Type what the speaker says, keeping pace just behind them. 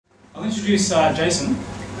I'll introduce Jason.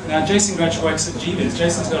 Now, Jason Grech works at GIS.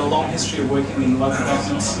 Jason's got a long history of working in local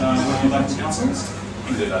governments, working with local councils.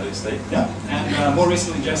 Indeed, I do, Steve. Yeah, and more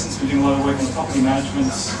recently, Jason's been doing a lot of work on property management,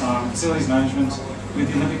 facilities management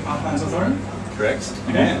with the Olympic Parklands Authority. Correct.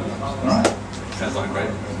 Okay. All right. Sounds like a great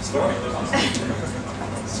story.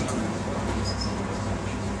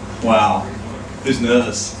 Wow, who's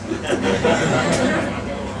nervous?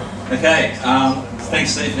 Okay,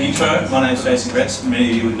 thanks Steve for the intro. My name is Jason Grech.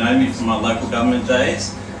 Many of you would know me from my local government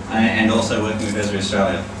days and also working with Esri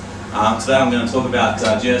Australia. Today I'm going to talk about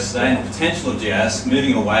GIS Today and the potential of GIS,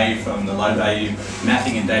 moving away from the low value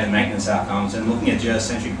mapping and data maintenance outcomes and looking at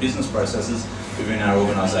GIS-centric business processes within our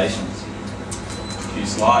organisations. A few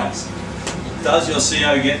slides. Does your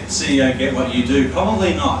CEO get what you do?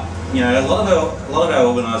 Probably not. You know, a lot of our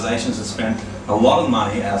organisations have spent a lot of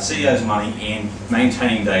money, our CEO's money, in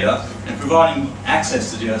maintaining data and providing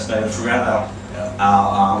access to GIS data throughout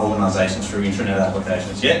our organisations through intranet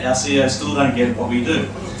applications. Yet our CEOs still don't get what we do.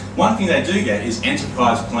 One thing they do get is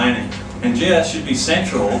enterprise planning, and GIS should be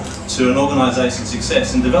central to an organisation's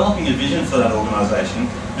success in developing a vision for that organisation,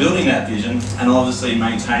 building that vision, and obviously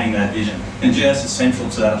maintaining that vision. And GIS is central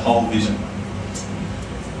to that whole vision.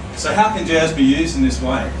 So how can GIS be used in this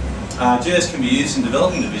way? GIS can be used in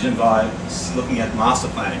developing the vision by looking at master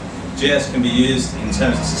planning. GIS can be used in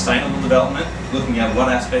terms of sustainable development, looking at what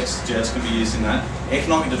aspects GIS can be used in that.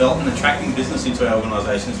 Economic development, attracting business into our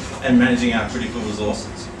organisations, and managing our critical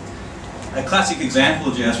resources. A classic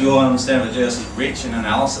example of GIS, we all understand that GIS is rich in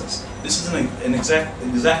analysis. This is an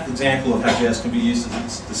exact example of how GIS can be used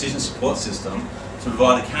as a decision support system to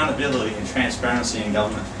provide accountability and transparency in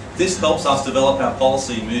government. This helps us develop our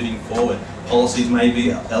policy moving forward. Policies may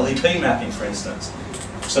be LEP mapping, for instance.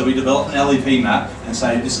 So we develop an LEP map and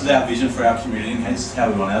say, this is our vision for our community and this is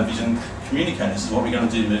how we want our vision communicated. This is what we're going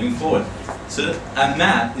to do moving forward. So a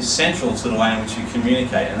map is central to the way in which we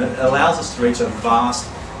communicate, and it allows us to reach a vast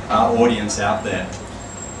audience out there.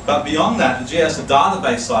 But beyond that, the GIS, the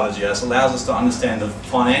database side of GIS, allows us to understand the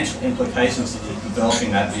financial implications of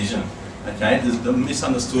developing that vision. Okay, the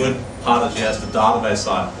misunderstood part of GIS, the database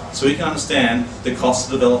side. So we can understand the cost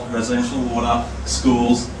to develop residential water,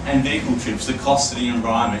 schools, and vehicle trips, the cost to the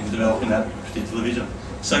environment in developing that particular vision.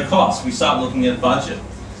 So cost, we start looking at budget.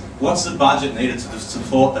 What's the budget needed to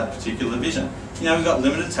support that particular vision? You know, we've got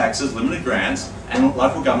limited taxes, limited grants, and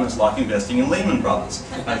local governments like investing in Lehman Brothers.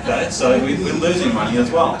 Okay, so we're losing money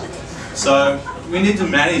as well. So we need to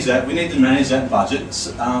manage that. We need to manage that budget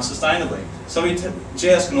sustainably. So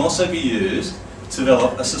GIS can also be used to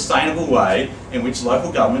develop a sustainable way in which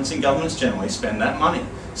local governments and governments generally spend that money.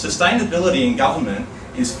 Sustainability in government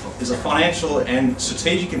is a financial and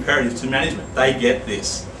strategic imperative to management. They get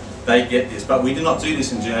this. They get this. But we do not do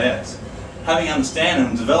this in GIS. Having understand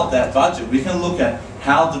and develop that budget, we can look at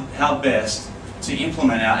how best to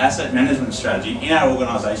implement our asset management strategy in our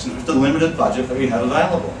organisations with the limited budget that we have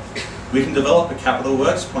available. We can develop a capital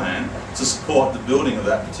works plan to support the building of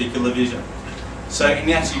that particular vision. So in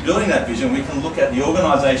actually building that vision, we can look at the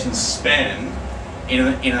organisation's spend in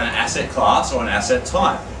an asset class or an asset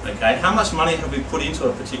type. Okay, how much money have we put into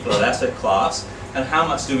a particular asset class, and how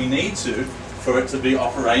much do we need for it to be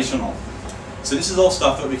operational? So this is all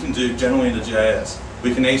stuff that we can do generally in the GIS.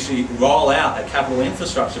 We can actually roll out a capital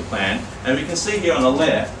infrastructure plan, and we can see here on the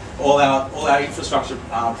left all our infrastructure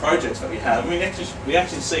projects that we have. We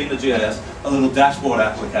actually see in the GIS a little dashboard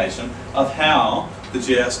application of how the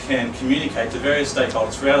GIS can communicate to various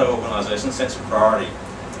stakeholders throughout our organisation a sense of priority.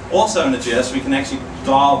 Also in the GIS, we can actually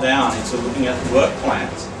dial down into looking at work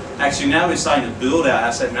plans. Actually, now we're starting to build our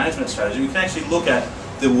asset management strategy. We can actually look at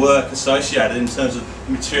the work associated in terms of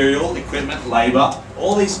material, equipment, labour,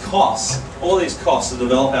 all these costs to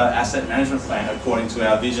develop our asset management plan according to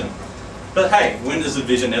our vision. But hey, when does the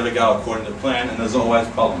vision ever go according to plan? And there's always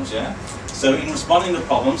problems, yeah? So in responding to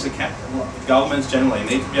problems, governments generally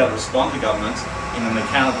need to be able to respond to governments in an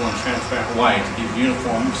accountable and transparent way to give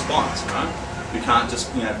uniform response, right? We can't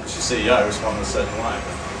just, you know, push your CEO respond in a certain way.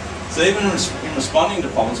 So even in responding to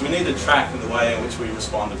problems, we need to track the way in which we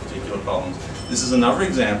respond to particular problems. This is another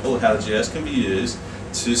example of how the GIS can be used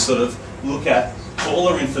to sort of look at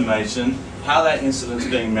caller information, how that incident is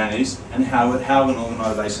being managed, and how an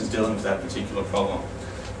organisation is dealing with that particular problem.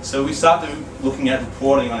 So we start looking at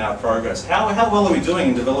reporting on our progress. How well are we doing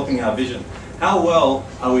in developing our vision? How well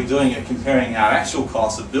are we doing at comparing our actual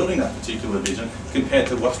costs of building that particular vision compared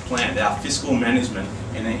to what's planned, our fiscal management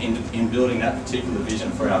in building that particular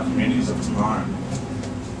vision for our communities of tomorrow?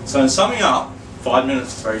 So in summing up, 5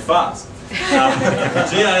 minutes is very fast.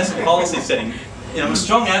 GIS and policy setting. I'm a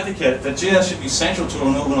strong advocate that GIS should be central to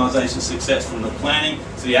an organisation's success, from the planning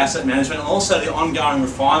to the asset management and also the ongoing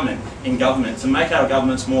refinement in government to make our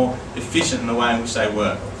governments more efficient in the way in which they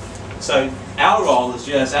work. So our role as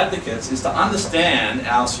GIS advocates is to understand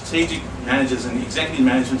our strategic managers and executive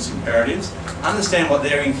management's imperatives, understand what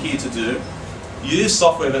they're in here to do, use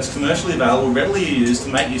software that's commercially available, readily used to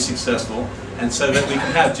make you successful, and so that we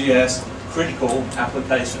can have GIS critical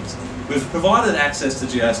applications. We've provided access to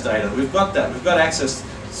GIS data, we've got that, we've got access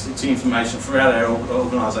to information throughout our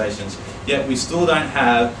organisations, yet we still don't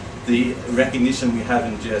have the recognition we have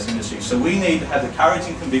in the GIS industry. So we need to have the courage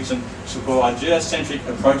and conviction to provide GIS-centric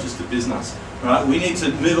approaches to business. Right? We need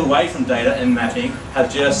to move away from data and mapping,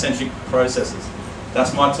 have GIS-centric processes.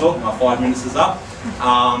 That's my talk, my 5 minutes is up.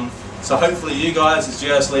 So hopefully you guys as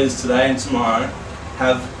GIS leaders today and tomorrow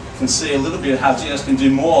can see a little bit of how GIS can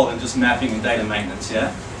do more than just mapping and data maintenance,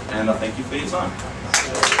 yeah? And I thank you for your time.